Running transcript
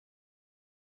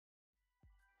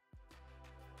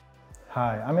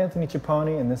Hi, I'm Anthony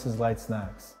Ciappone and this is Light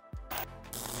Snacks.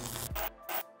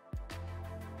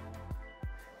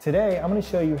 Today, I'm going to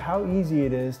show you how easy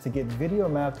it is to get video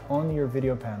mapped onto your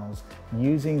video panels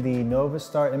using the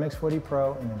NovaStar MX40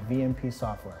 Pro and the VMP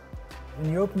software.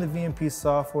 When you open the VMP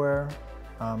software,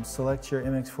 select your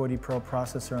MX40 Pro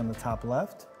processor on the top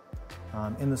left.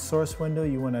 In the source window,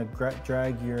 you want to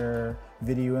drag your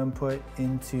video input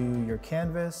into your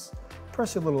canvas,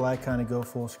 press your little icon to go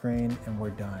full screen, and we're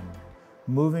done.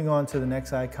 Moving on to the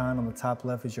next icon on the top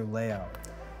left is your layout.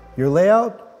 Your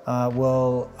layout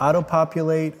will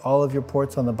auto-populate all of your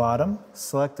ports on the bottom.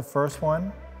 Select the first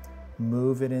one,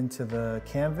 move it into the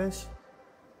canvas,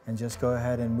 and just go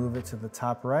ahead and move it to the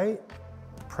top right,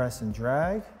 press and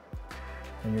drag,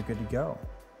 and you're good to go.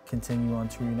 Continue on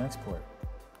to your next port.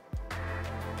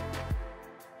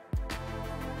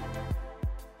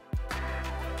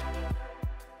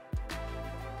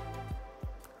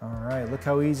 All right, look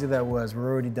how easy that was. We're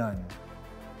already done.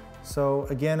 So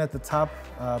again, at the top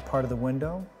part of the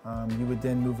window, you would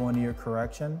then move on to your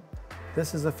correction.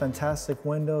 This is a fantastic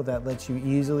window that lets you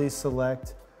easily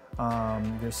select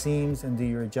your seams and do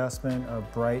your adjustment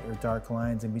of bright or dark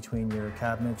lines in between your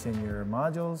cabinets and your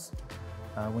modules.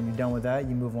 When you're done with that,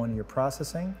 you move on to your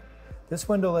processing. This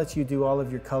window lets you do all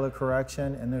of your color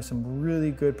correction, and there's some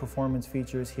really good performance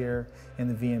features here in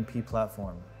the VMP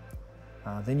platform.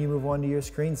 Then you move on to your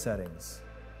screen settings.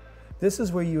 This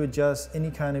is where you adjust any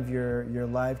kind of your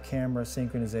live camera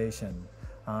synchronization.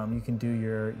 You can do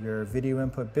your video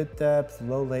input bit depth,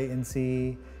 low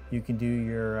latency. You can do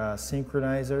your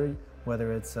synchronizer,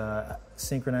 whether it's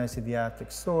synchronized to the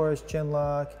aptic source, chin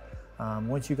lock.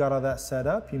 Once you got all that set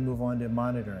up, you move on to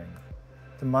monitoring.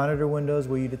 The monitor window is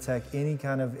where you detect any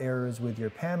kind of errors with your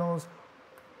panels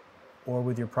or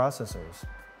with your processors.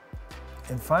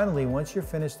 And finally, once you're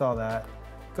finished all that,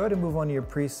 go ahead and move on to your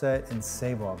preset and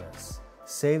save all this.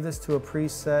 Save this to a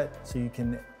preset so you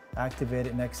can activate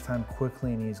it next time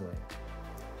quickly and easily.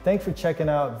 Thanks for checking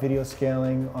out video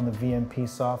scaling on the VMP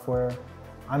software.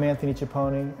 I'm Anthony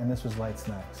Ciappone, and this was Light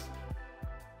Snacks.